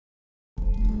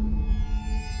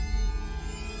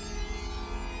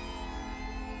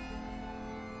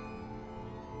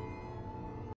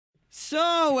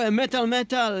So,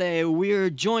 we're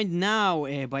joined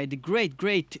now by the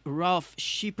great Ralf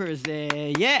Scheepers.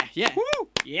 Woo!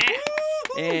 Yeah.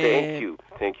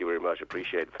 Thank you very much.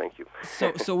 Appreciate it. Thank you.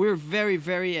 So we're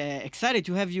very excited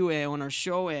to have you on our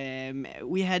show.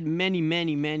 We had many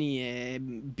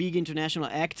big international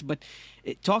acts, but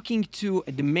talking to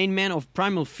the main man of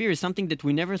Primal Fear is something that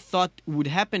we never thought would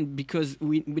happen because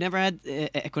we never had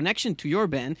a connection to your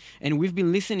band, and we've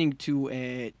been listening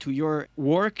to your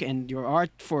work and your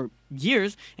art for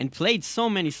years and played so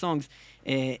many songs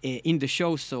in the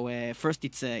show. So first,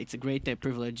 it's a great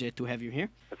privilege to have you here.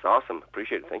 That's awesome.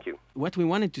 Appreciate it. Thank you. What we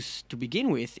wanted to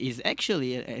begin with is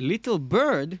actually a little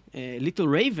bird, a little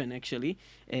raven actually,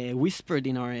 whispered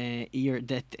in our ear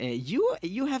that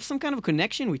you have some kind of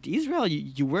connection with Israel.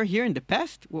 You were here in the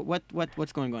past.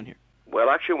 What's going on here? Well,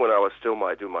 actually, when I was still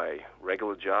doing my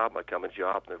regular job, my common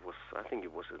job, I think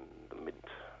it was in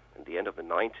the end of the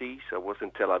 90s. I was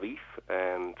in Tel Aviv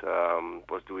and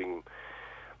was doing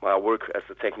my work as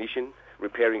a technician,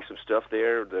 repairing some stuff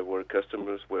there. There were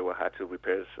customers where I had to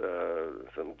repair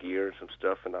some gear, some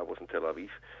stuff, and I was in Tel Aviv.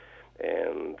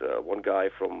 And one guy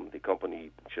from the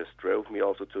company just drove me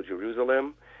also to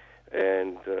Jerusalem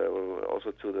and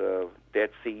also to the Dead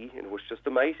Sea, and it was just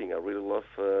amazing. I really love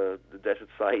the desert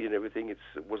side and everything. It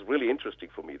was really interesting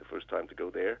for me the first time to go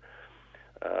there.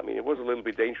 I mean, it was a little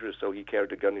bit dangerous, so he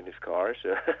carried a gun in his car.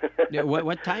 So Yeah,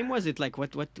 what time was it? Like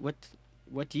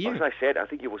what year? As I said, I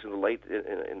think it was in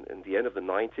the end of the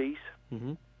 90s.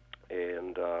 Mm-hmm.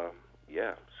 And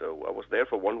so I was there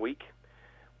for 1 week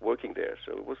working there.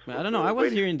 So it was. Well, I don't know. I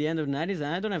was here in the end of the 90s,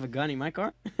 and I don't have a gun in my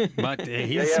car. But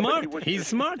he's smart. He's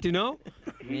smart, you know.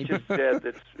 He just said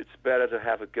that it's better to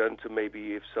have a gun to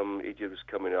maybe if some idiot is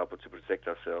coming up or to protect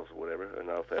ourselves or whatever. And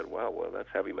I thought, wow, well, that's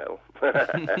heavy metal.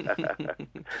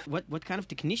 What kind of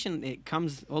technician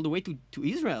comes all the way to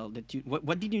Israel?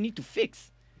 What did you need to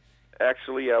fix?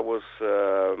 Actually, I was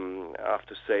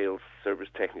after-sales service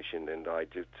technician, and I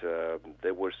did.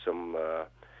 There were some,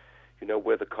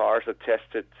 where the cars are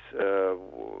tested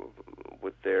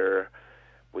with their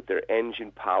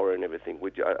engine power and everything.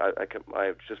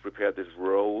 I just repaired this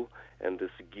roll and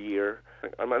this gear.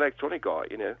 I'm an electronic guy,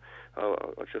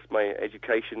 Just my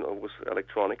education was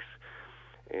electronics,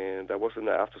 and I was in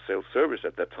the after-sales service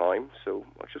at that time, so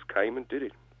I just came and did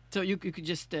it. So you could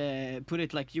just put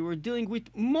it like you were dealing with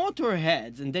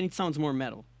motorheads, and then it sounds more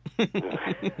metal.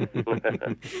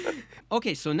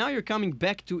 Okay, so now you're coming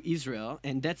back to Israel,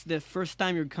 and that's the first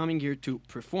time you're coming here to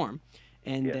perform.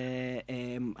 And yes.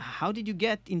 How did you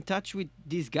get in touch with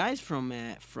these guys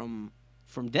from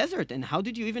Desert, and how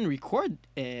did you even record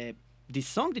this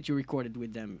song that you recorded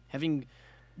with them, having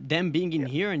them being in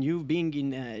here and you being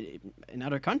in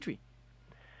another country?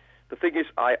 The thing is,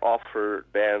 I offer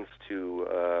bands to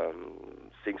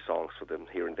sing songs for them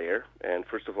here and there. And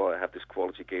first of all, I have this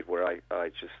quality gate where I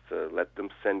just let them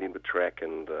send in the track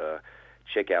and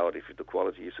check out if the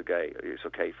quality is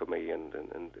okay for me. And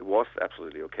it was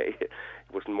absolutely okay. It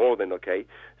was more than okay.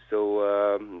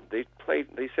 So they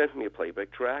sent me a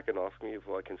playback track and asked me if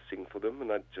I can sing for them, and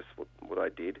that's just what I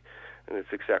did. And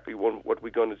it's exactly what we're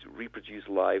going to reproduce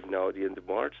live now at the end of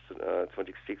March,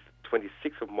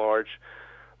 26th of March.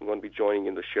 I'm going to be joining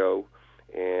in the show,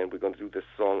 and we're going to do this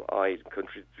song I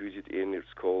contributed in.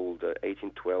 It's called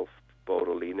 1812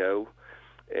 Borolino,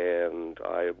 and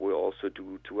I will also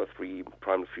do 2 or 3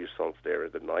 Primal Fear songs there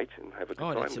at the night and have a good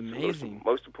time. Oh, that's amazing. So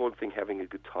most important thing, having a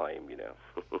good time,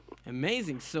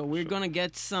 Amazing. So we're going to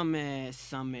get some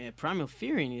Primal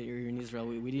Fear in Israel.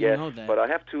 We didn't know that. But I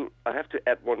have to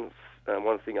add one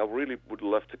thing. I really would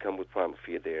love to come with Primal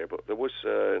Fear there, but there was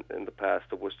in the past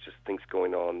there was just things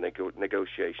going on,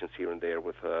 negotiations here and there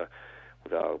with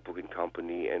our booking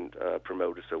company and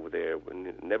promoters over there, and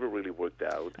it never really worked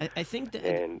out. I think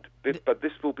that. But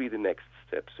this will be the next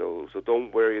step. So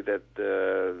don't worry that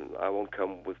I won't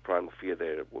come with Primal Fear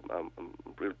there. I'm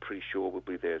really pretty sure we'll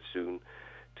be there soon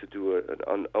to do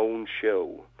an own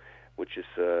show, which is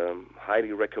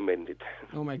highly recommended.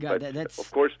 Oh my God, that's... Of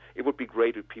course, it would be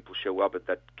great if people show up at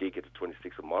that gig at the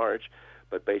 26th of March,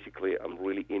 but basically I'm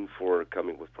really in for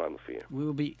coming with Primal Fear. We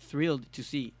will be thrilled to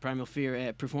see Primal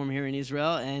Fear perform here in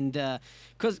Israel, and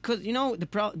because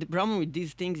the problem with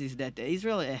these things is that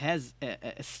Israel has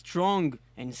a strong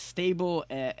and stable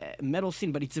metal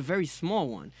scene, but it's a very small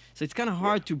one. So it's kind of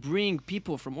hard to bring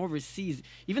people from overseas,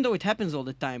 even though it happens all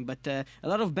the time. But a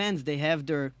lot of bands, they have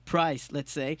their price,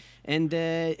 let's say, and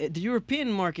the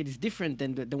European market is different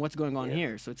than what's going on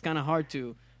here. So it's kind of hard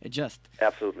to adjust.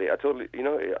 Absolutely. I totally,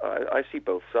 I see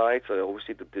both sides. I always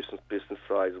see the business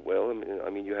side as well. I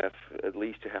mean, you have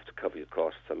to cover your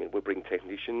costs. I mean, we bring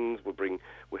technicians,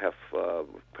 we have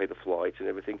pay the flights and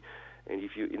everything. And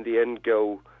if you, in the end,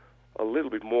 go a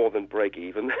little bit more than break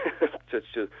even,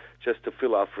 just to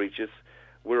fill our fridges,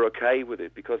 we're okay with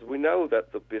it, because we know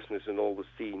that the business and all the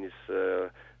scene is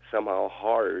somehow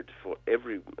hard for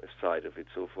every side of it,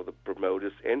 so for the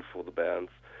promoters and for the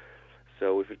bands.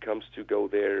 So if it comes to go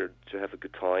there to have a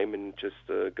good time and just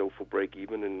go for break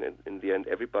even, and in the end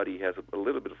everybody has a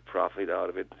little bit of profit out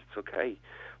of it, it's okay.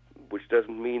 Which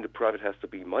doesn't mean the profit has to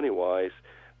be money-wise.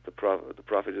 The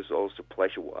profit is also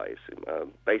pleasure-wise.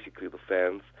 Basically, the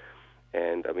fans.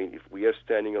 And I mean, if we are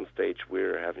standing on stage,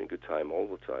 we're having a good time all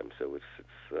the time. So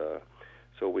it's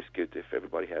always good if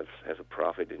everybody has a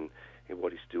profit in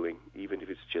what he's doing, even if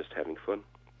it's just having fun.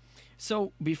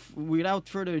 So, without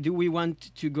further ado, we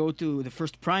want to go to the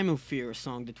first Primal Fear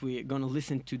song that we're going to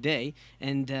listen today.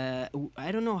 And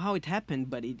I don't know how it happened,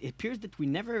 but it appears that we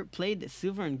never played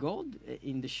Silver and Gold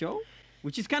in the show,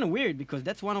 which is kind of weird because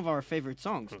that's one of our favorite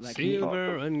songs. Like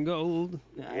Silver and Gold.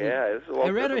 Yeah,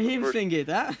 I'd rather him sing it,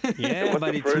 huh? Yeah,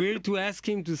 but it's weird to ask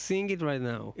him to sing it right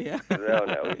now. Yeah.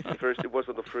 No. It was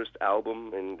on the first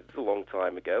album, and it's a long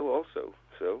time ago also.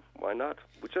 So why not?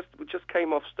 We just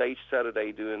came off stage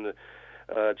Saturday doing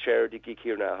a charity gig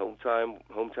here in our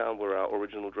hometown, where our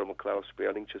original drummer Klaus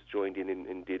Sperling just joined in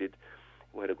and did it.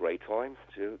 We had a great time.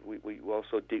 So we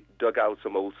also dug out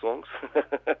some old songs.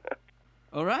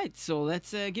 All right, so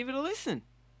let's give it a listen.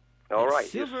 All right,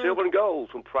 Silver and Gold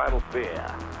from Primal Fear.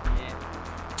 Yeah.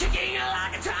 Ticking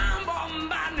like a time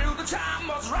bomb, I knew the time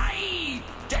was right.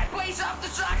 That place of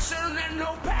destruction and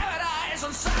no paradise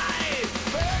on sight.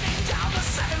 Burning down the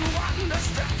seven wonders,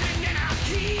 drifting in our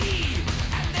key.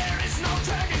 And there is no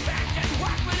turning back, and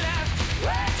what we left,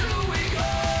 where do we go?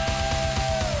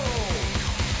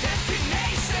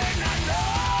 Destination unknown.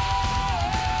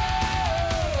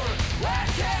 Where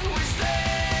can we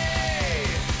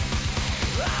stay?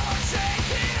 I will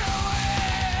take it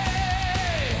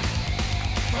away.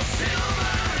 For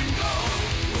silver and gold,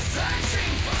 we're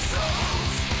searching for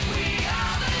souls. We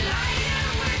are the light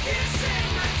and we're kissing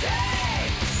the day.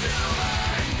 Silver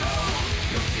and gold,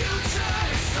 your future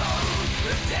is sold.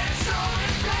 The dead soul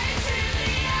and flames in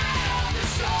the eye of the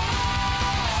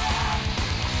storm.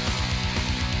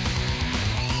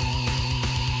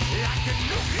 Like a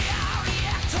nuclear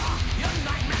reactor, your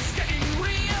nightmare's getting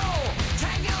real.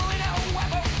 Tangled in a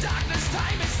web of darkness,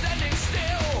 time is standing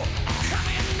still.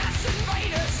 Coming as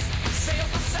invaders, sail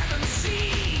the seven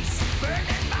seas.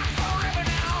 Burning back forever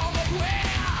now, but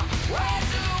where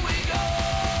do we go?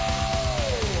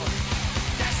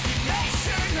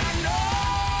 Destination unknown.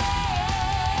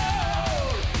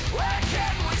 Where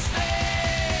can we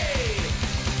stay?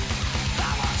 I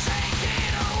will take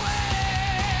it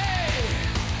away.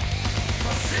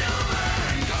 For silver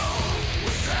and gold,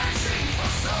 we're searching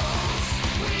for souls.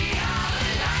 We are the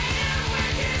light and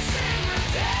we're kissing the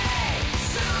day.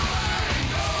 Silver and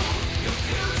gold, your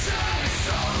future is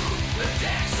sold. The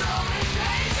dead soul and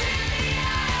flames in the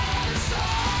eye of the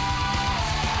storm.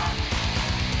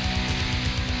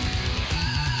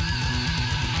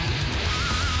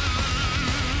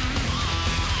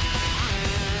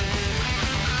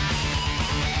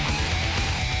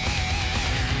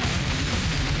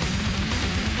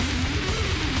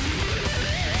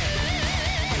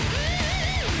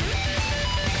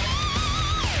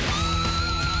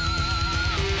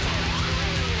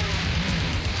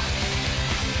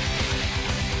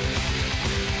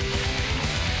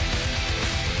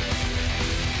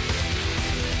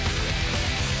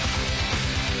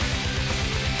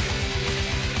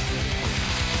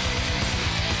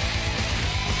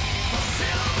 For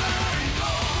silver and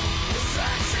gold, we're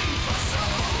searching for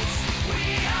souls. We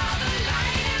are the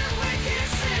light and we're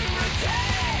kissing the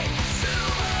day.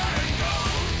 Silver and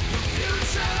gold, your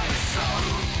future is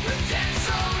sold. The dead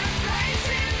soul and flames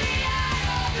in the eye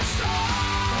of the storm.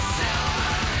 For silver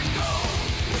and gold,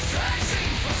 we're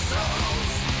searching for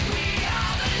souls. We are the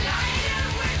light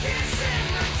and we're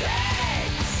kissing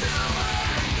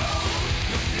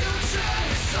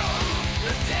the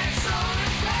day.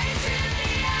 Silver and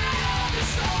gold, your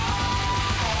future is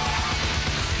sold. The dead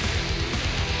soul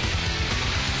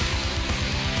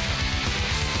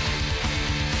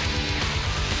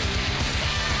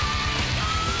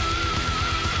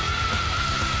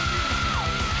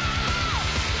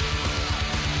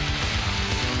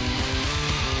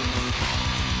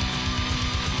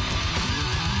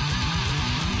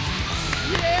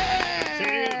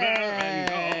flames in the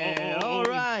eye of the storm. All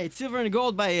right, Silver and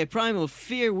Gold by Primal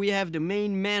Fear. We have the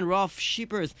main man, Ralf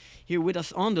Scheepers, here with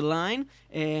us on the line.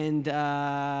 And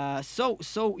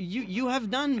so you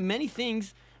have done many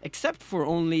things except for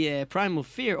only Primal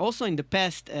Fear. Also in the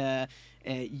past,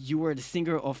 you were the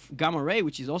singer of Gamma Ray,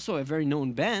 which is also a very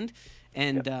known band.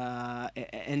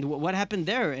 And what happened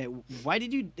there? Why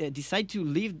did you decide to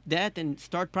leave that and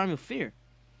start Primal Fear?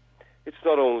 It's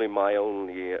not only my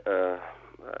only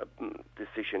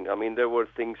decision. I mean, there were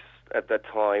things at that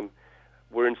time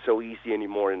weren't so easy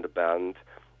anymore in the band.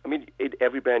 I mean, in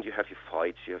every band you have your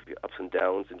fights, you have your ups and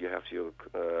downs, and you have your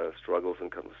struggles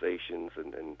and conversations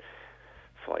and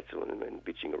fights and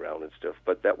bitching around and stuff.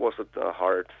 But that was a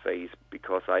hard phase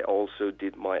because I also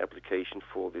did my application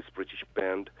for this British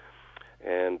band,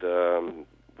 and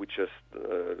we just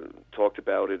talked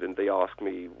about it, and they asked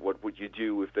me, what would you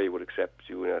do if they would accept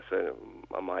you? And I said,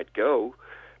 I might go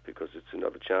because it's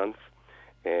another chance.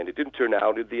 And it didn't turn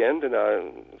out at the end, and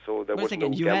so there was no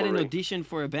you had an Gamma Ray. audition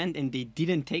for a band and they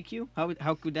didn't take you?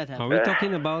 How could that happen? Are we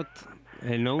talking about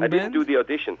a known I band? didn't do the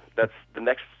audition. That's the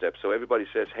next step. So everybody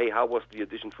says, hey, how was the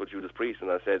audition for Judas Priest? And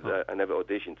I said, I never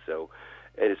auditioned, so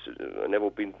I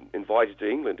never been invited to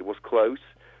England. It was close,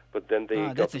 but then they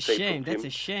got that's the a tape shame. from That's Tim.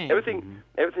 a shame.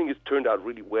 Everything has turned out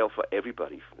really well for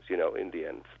everybody, in the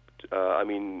end. I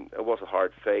mean, it was a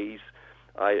hard phase.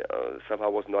 I somehow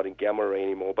was not in Gamma Ray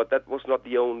anymore, but that was not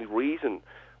the only reason.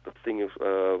 The thing is,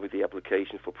 with the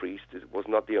application for Priest, it was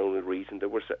not the only reason. There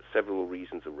were several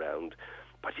reasons around,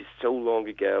 but it's so long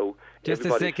ago. Just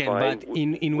a second, but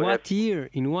in what year?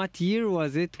 In what year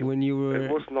was it when you were?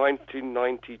 It was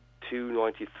 1992,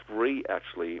 93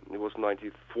 actually. It was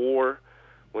 94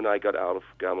 when I got out of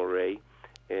Gamma Ray,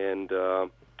 and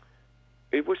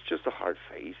it was just a hard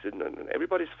phase, and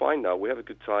everybody's fine now. We have a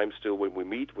good time still when we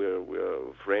meet. We're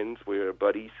friends, we're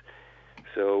buddies.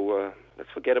 So let's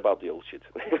forget about the old shit.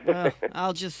 Well,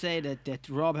 I'll just say that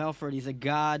Rob Halford is a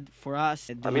god for us.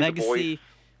 The mean, legacy,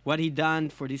 what he done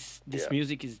for this Yeah.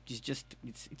 music is just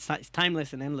it's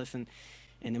timeless and endless and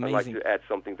I'd amazing. like to add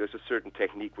something. There's a certain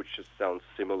technique which just sounds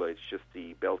similar. It's just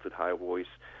the belted high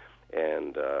voice.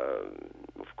 And,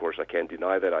 of course, I can't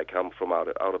deny that. I come from out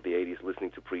of the 80s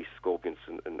listening to Priest, Scorpions,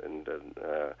 and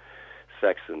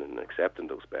Saxon and Accept, and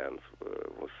those bands.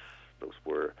 Those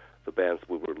were the bands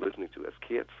we were listening to as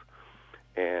kids.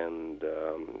 And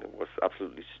was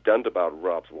absolutely stunned about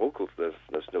Rob's vocals.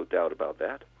 There's no doubt about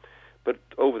that. But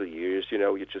over the years,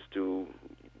 you just do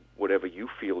whatever you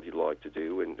feel you like to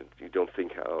do, and you don't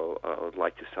think, how I'd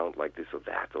like to sound like this or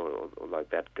that, or like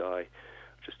that guy.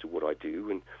 Just do what I do.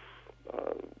 And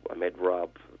I met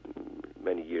Rob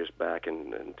many years back,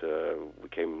 and we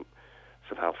became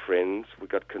somehow friends. We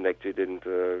got connected, and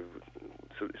so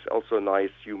it's also a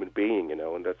nice human being,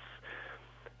 and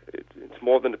it's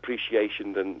more than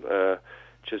appreciation than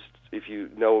just if you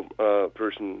know a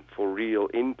person for real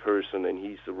in person, and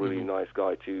he's a really nice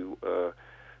guy too.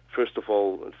 First of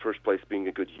all, in first place, being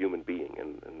a good human being,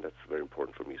 and that's very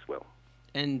important for me as well.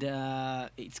 And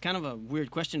it's kind of a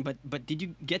weird question, but did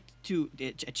you get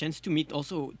a chance to meet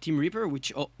also Tim Reaper,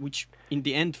 which in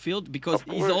the end filled, because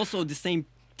he's also the same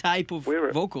type of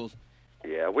vocals?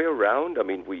 Yeah, we're around. I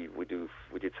mean, we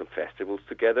did some festivals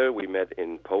together. We met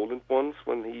in Poland once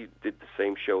when he did the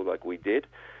same show like we did,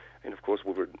 and of course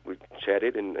we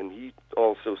chatted, and he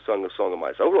also sung a song on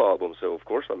my solo album. So of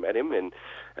course I met him, and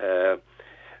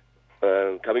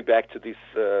coming back to this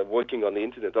working on the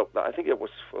internet, I think that was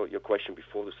your question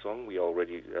before the song we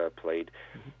already played,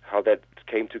 how that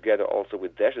came together also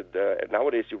with Desert.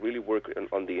 Nowadays you really work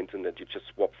on the internet. You just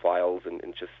swap files and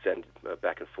just send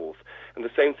back and forth. And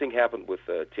the same thing happened with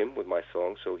Tim, with my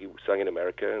song. So he sang in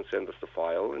America and sent us the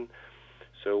file. And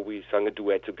so we sang a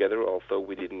duet together, although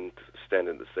we didn't stand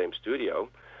in the same studio.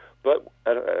 But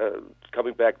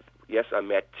coming back, yes, I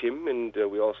met Tim, and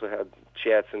we also had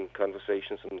chats and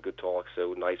conversations and good talks.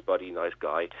 So nice buddy, nice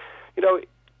guy.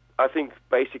 I think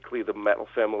basically the metal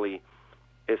family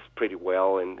is pretty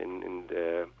well, and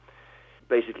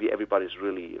basically everybody's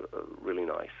really, really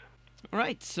nice. All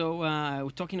right, so we're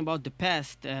talking about the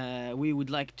past. We would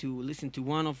like to listen to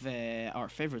one of our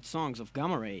favorite songs of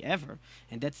Gamma Ray ever,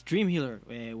 and that's Dream Healer,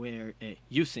 where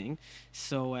you sing.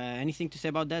 So anything to say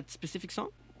about that specific song?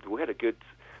 We had a good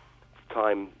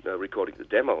time recording the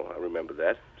demo. I remember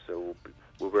that. So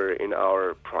we were in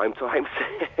our prime times,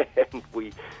 and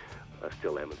we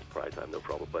still am in prime time, no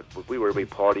problem. But we were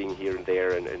partying here and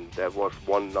there, and there was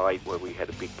one night where we had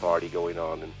a big party going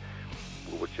on, and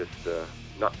we were just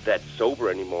not that sober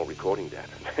anymore recording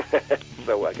that.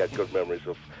 So I got good memories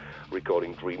of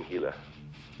recording Dream Healer.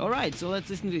 All right, so let's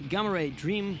listen to Gamma Ray,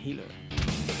 Dream Healer.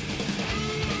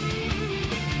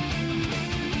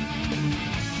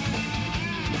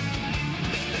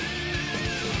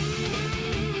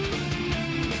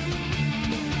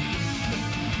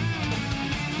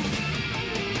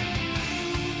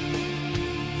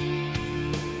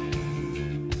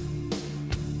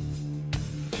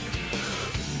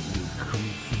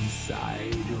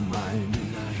 Inside your mind,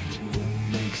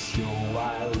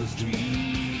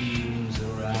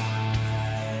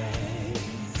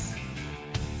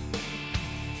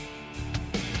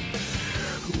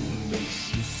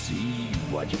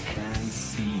 what you can't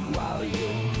see while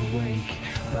you're awake,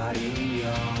 but in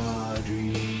your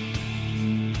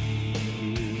dreams.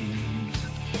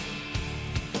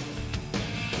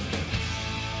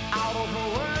 Out of the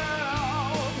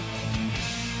world,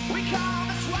 we call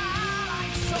the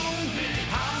twilight zone.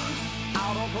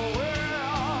 Out of the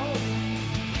world,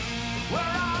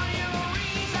 where are your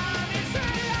reason is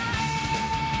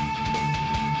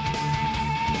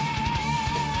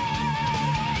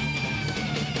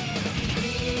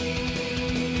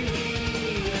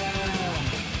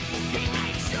He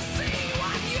makes you see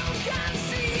what you can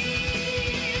see,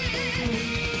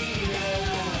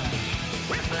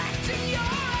 reflecting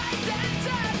your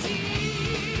identity.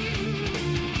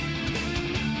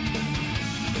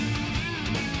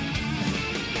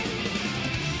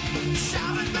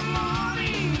 Shout in the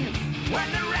morning when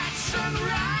the red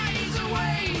sunrise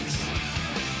awaits.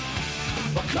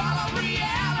 The call of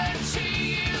reality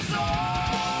is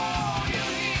all you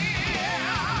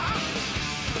hear.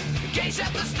 Gaze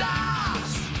at the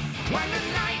stars when the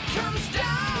night comes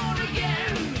down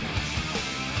again.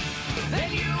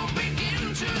 Then you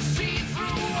begin to see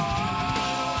through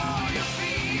all your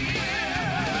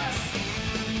fears.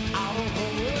 Out of the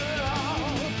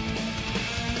world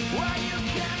where you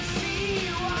can see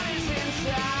what is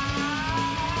inside.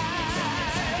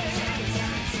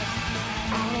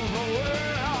 Out of the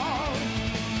world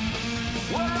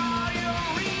where all your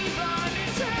reason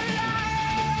is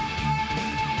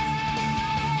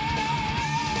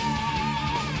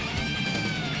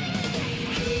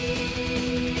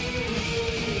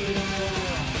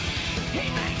He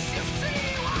makes you see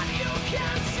what you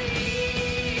can see,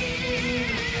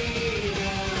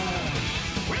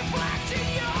 reflecting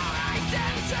your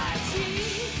identity.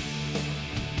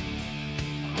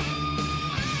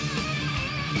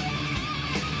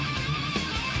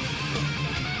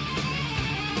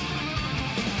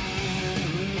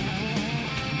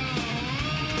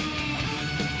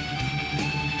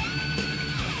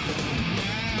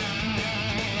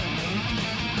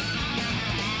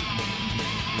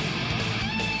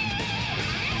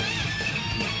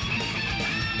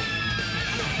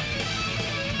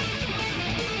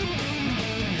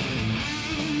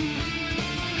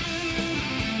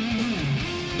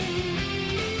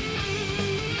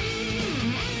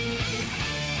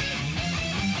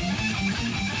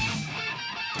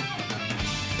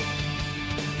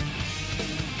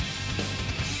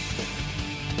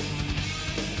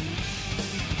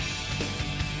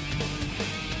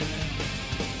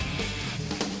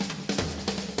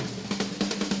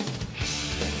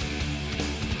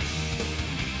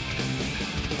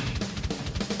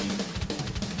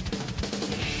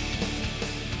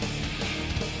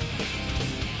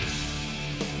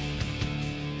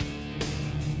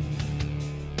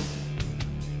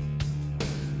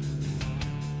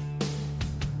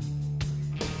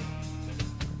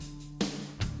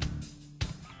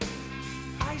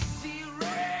 I see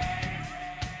red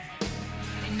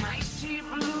and I see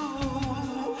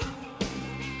blue.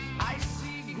 I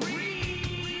see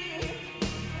green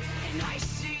and I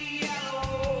see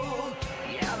yellow,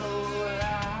 yellow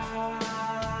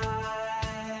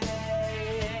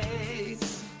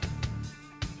lights.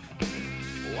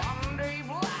 One day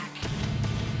black,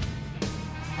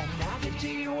 another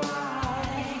day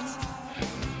white.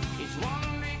 It's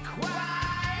one day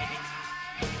quiet,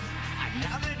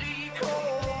 another day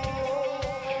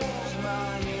calls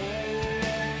my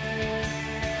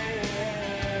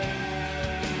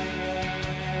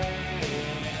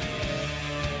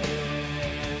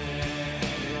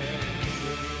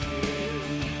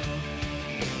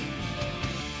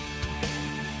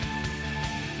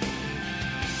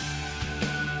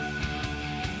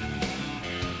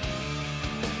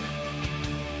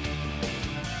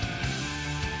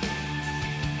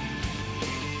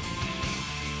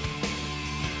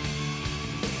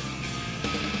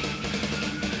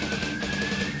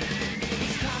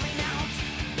He's coming out.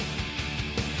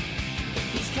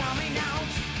 He's coming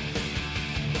out.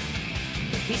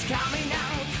 He's coming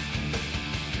out.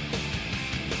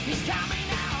 He's coming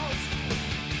out.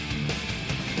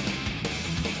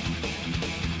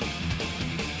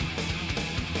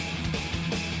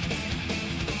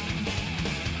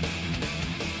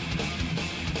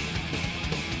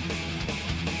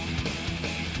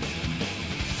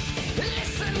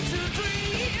 Listen to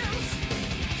dreams.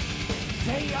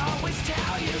 They always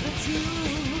tell you the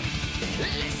truth.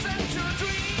 Listen to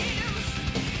dreams.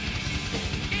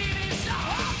 It is the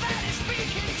heart that is speaking.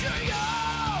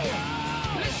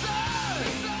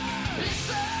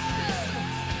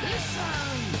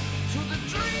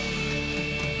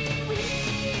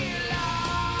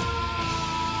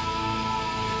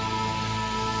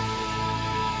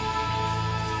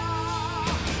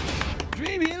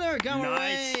 Gamma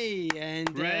Nice. Ray!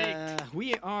 And Great.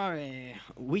 we are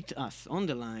with us on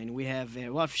the line. We have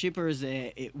Ralf Scheepers,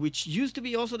 which used to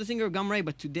be also the singer of Gamma Ray,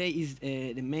 but today is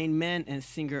the main man and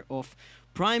singer of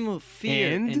Primal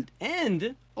Fear.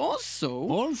 And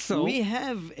also, we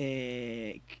have,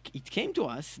 it came to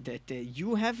us that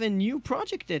you have a new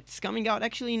project that's coming out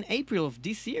actually in April of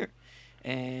this year,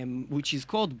 which is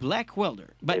called Black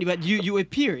Welder. But you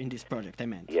appear in this project, I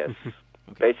meant. Yes.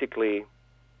 Okay. Basically,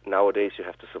 nowadays you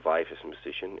have to survive as a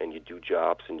musician, and you do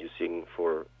jobs and you sing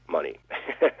for money.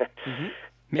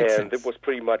 Makes And sense. it was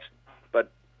pretty much,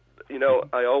 but you know,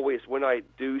 I always, when I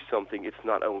do something, it's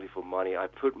not only for money. I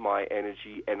put my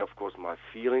energy and, of course, my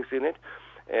feelings in it.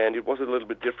 And it was a little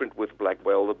bit different with Black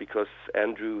Welder because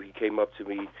Andrew, he came up to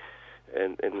me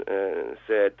and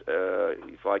said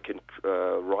if I can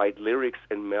write lyrics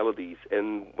and melodies.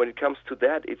 And when it comes to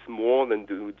that, it's more than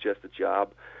do just a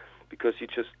job, because you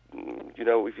just, you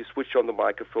know, if you switch on the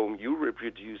microphone, you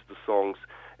reproduce the songs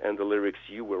and the lyrics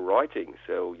you were writing.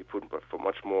 So you put for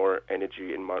much more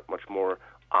energy and much more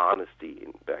honesty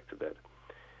back to that.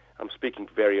 I'm speaking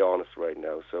very honest right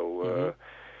now. So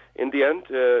in the end,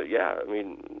 yeah, I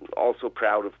mean, also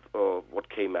proud of what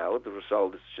came out. The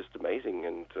result is just amazing,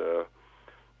 and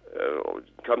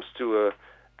it comes to a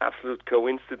absolute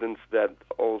coincidence that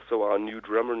also our new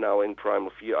drummer now in Primal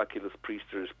Fear, Achilles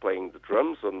Priester, is playing the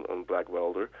drums on Black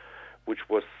Welder, which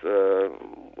was,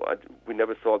 we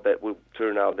never thought that would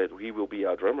turn out that he will be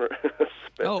our drummer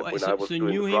when I was doing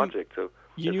the project. So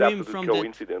you it's knew him absolute from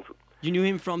coincidental. You knew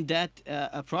him from that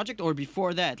project, or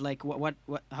before that? Like, what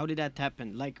how did that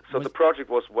happen? Like, so the project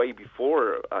was way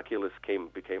before Achilles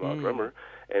became our drummer,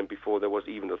 and before there was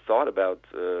even a thought about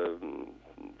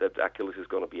that Achilles is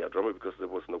going to be our drummer, because there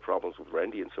was no problems with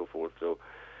Randy and so forth. So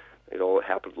it all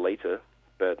happened later.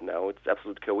 But now it's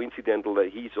absolute coincidental that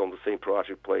he's on the same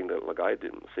project playing like I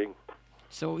didn't sing.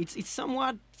 So it's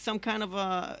somewhat some kind of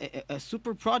a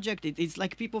super project. It's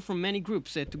like people from many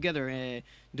groups together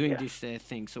doing this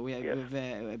thing. So we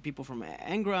have people from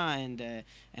Angra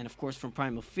and of course from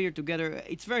Primal Fear together.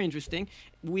 It's very interesting.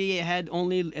 We had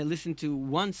only listened to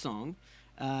one song,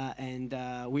 and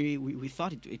we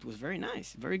thought it was very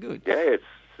nice, very good. Yeah,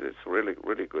 it's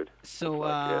really good.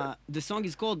 So the song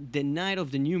is called "The Night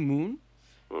of the New Moon,"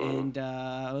 and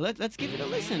let's give it a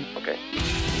listen. Okay.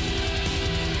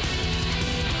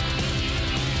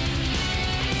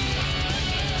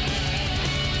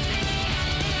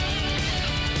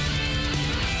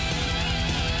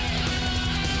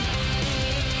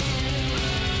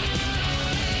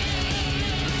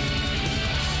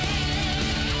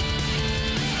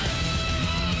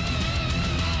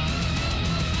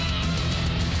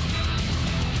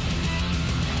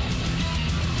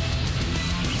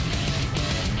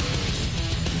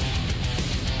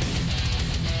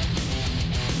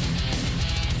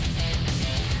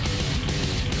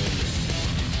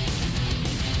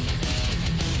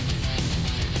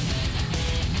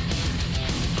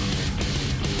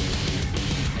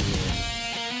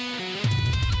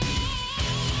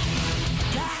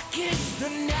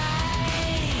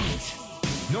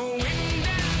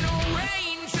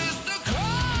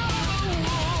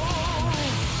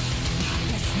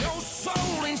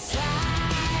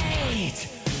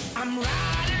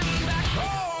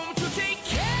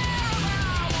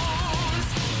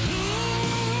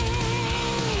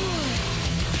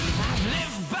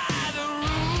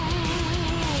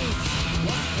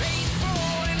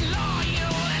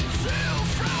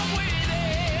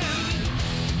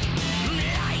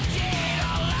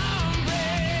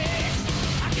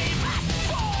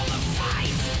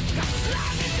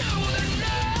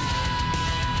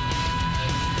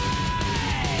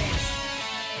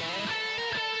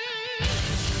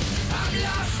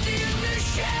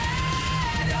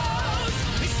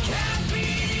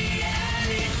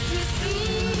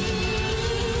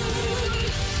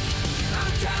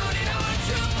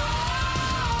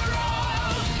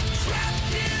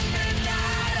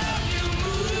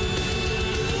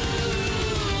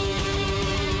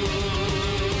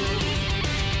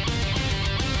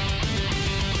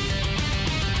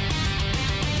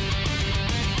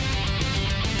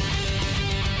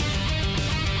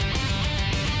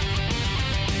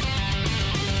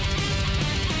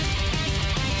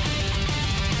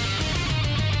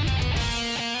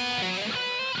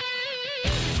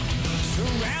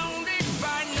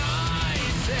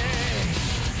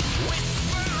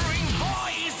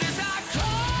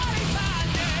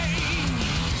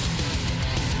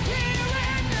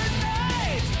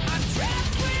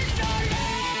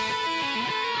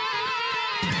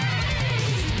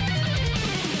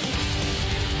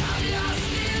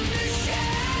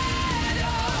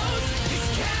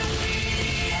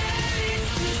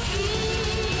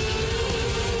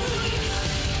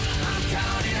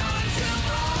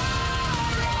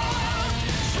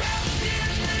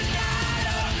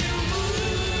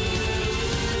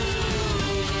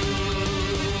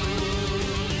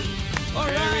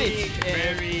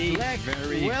 Very, Black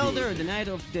very Welder, good. the night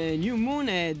of the new moon.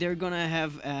 They're gonna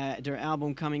have their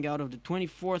album coming out of the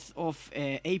 24th of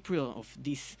April of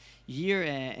this year,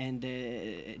 and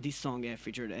this song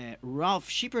featured Ralf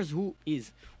Scheepers, who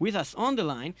is with us on the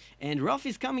line. And Ralf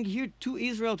is coming here to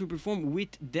Israel to perform with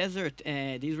Desert,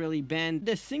 the Israeli band.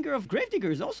 The singer of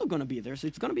Gravedigger is also gonna be there, so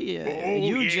it's gonna be a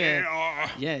huge,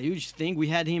 huge thing. We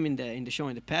had him in the show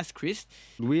in the past, Chris.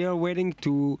 We are waiting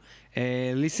to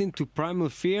listen to Primal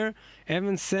Fear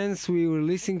ever since we were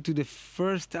listening to the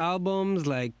first albums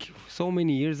like so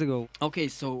many years ago. Okay,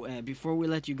 so before we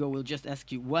let you go, we'll just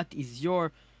ask you, what is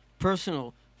your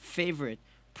personal favorite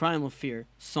Primal Fear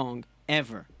song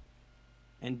ever?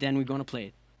 And then we're gonna play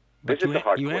it. This is a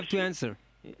hard you have to question. answer.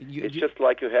 It's just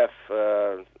like you have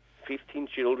 15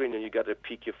 children and you got to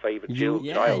pick your favorite child.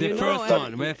 The you know, first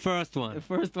one, the first The one.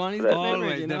 first one is the favorite,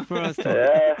 Always you know? the first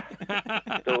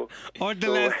one. So, Or the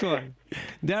so- last one.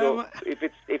 There so are- if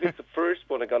it's the first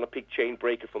one, I'm gonna pick Chain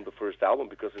Breaker from the first album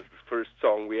because it's the first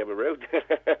song we ever wrote.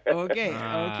 Okay.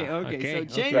 okay. So Okay. But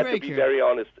to be Chainbreaker. very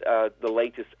honest, the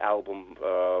latest album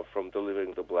from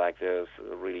Delivering the Black, there's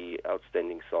really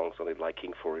outstanding songs on it, like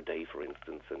King for a Day, for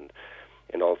instance,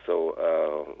 and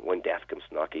also When Death Comes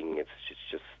Knocking. It's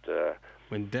just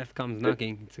When Death Comes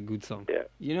Knocking, it's a good song. yeah.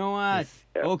 You know what?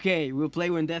 Yeah. Okay, we'll play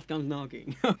When Death Comes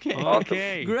Knocking. Okay.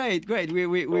 Okay. Great. We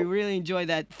really enjoy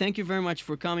that. Thank you very much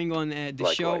for coming on the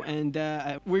show. Likewise.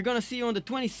 And we're going to see you on the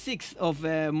 26th of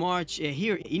March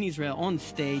here in Israel on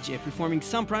stage, performing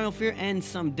some Primal Fear and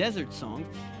some Desert songs.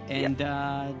 And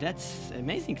that's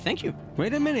amazing. Thank you.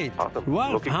 Wait a minute. Awesome.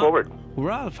 Ralph, Looking forward.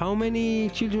 Ralph, how many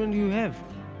children do you have?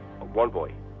 One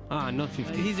boy. Not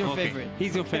 15. He's your Okay. favorite.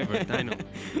 He's your favorite, I know.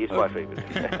 He's my favorite.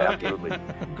 Absolutely.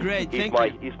 Great.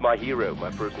 He's my hero, my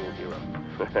personal hero.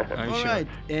 I'm All sure.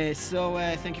 right. So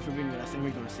thank you for being with us, and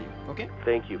we're going to see you. Okay?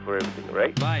 Thank you for everything, all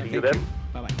right? Bye, See you thank then. you.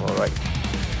 Bye-bye. All right.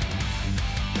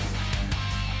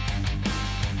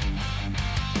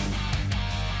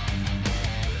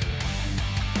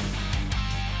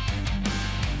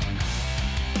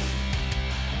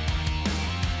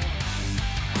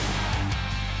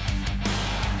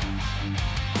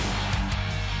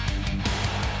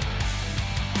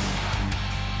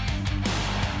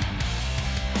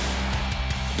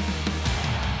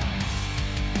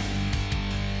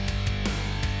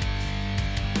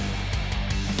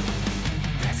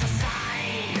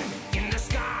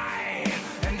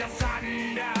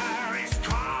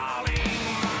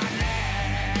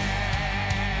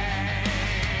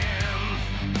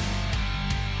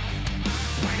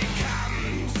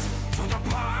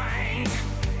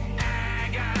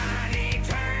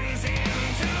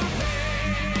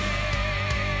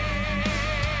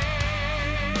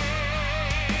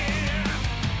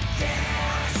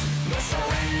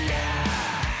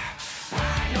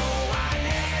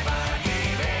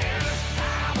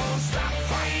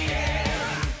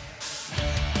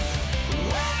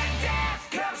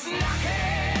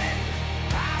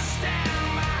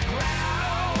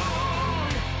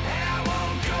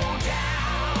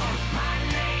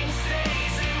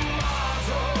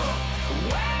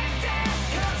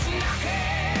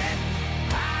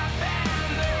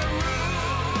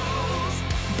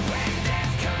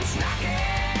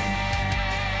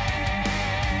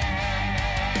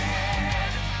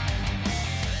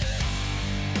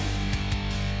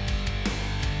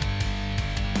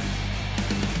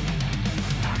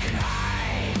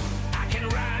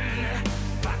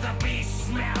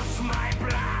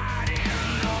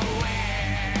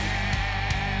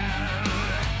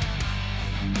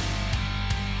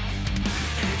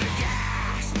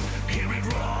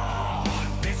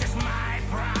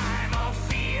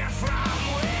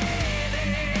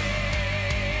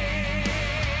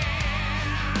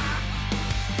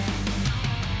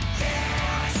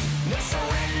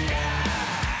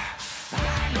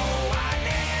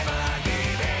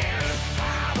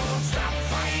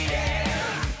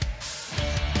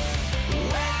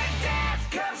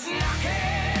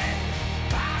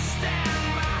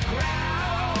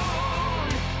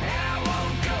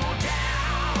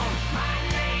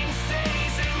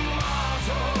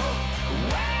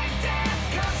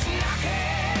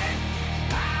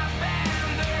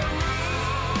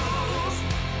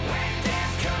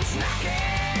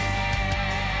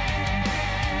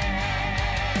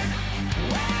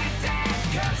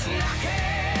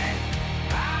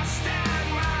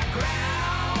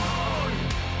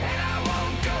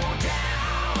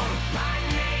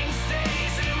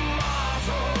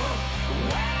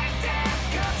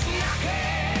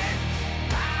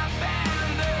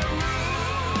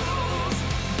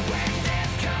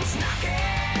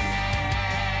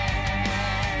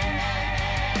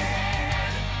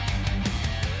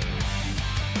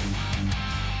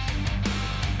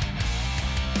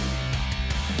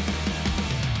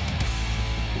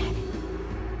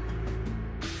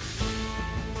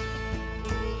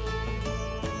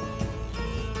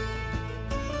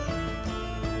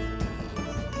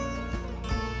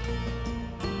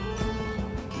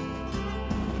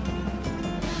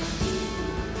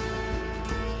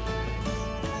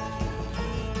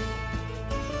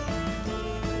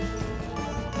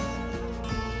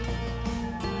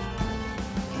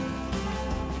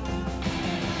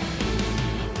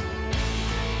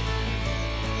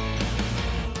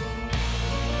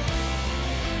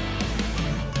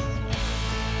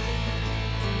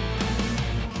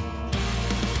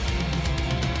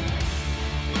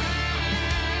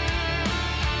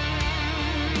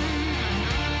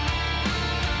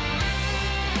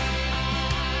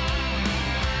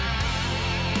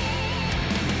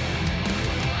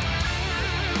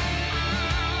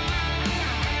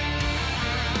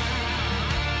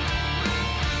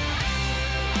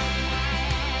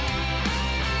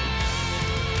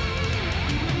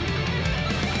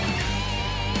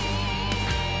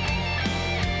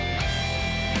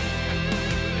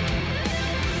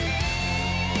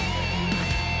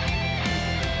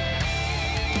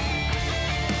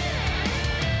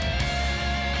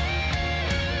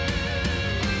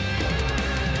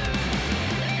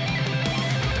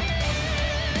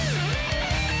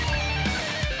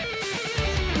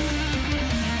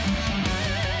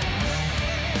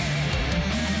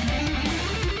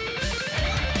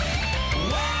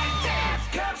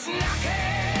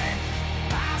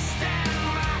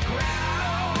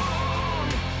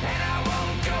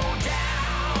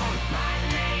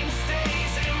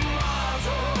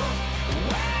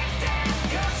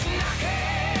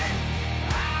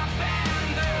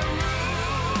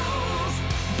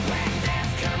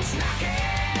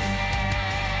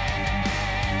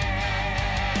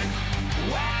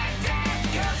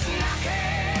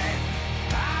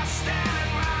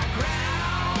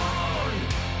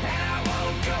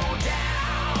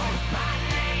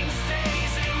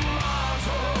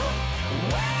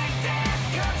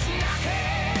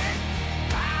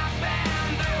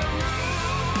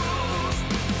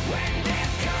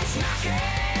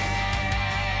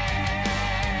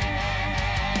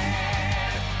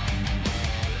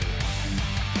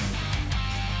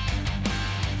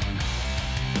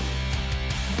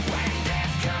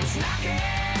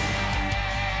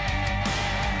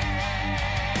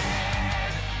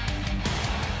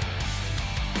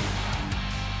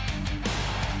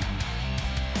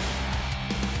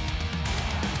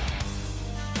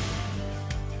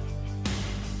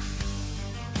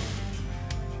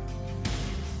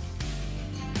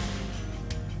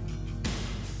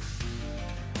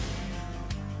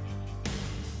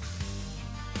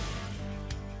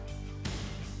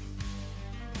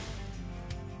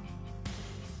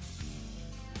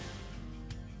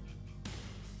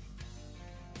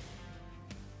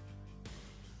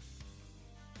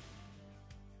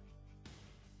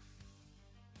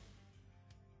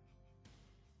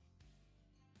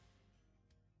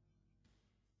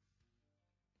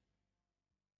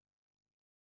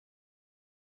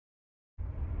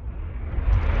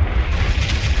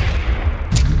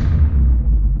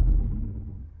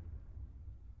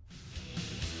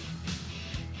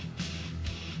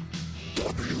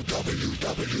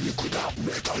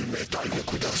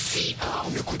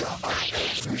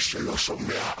 www.metal.co.il. מי שלא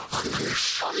שומע,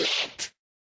 חירש.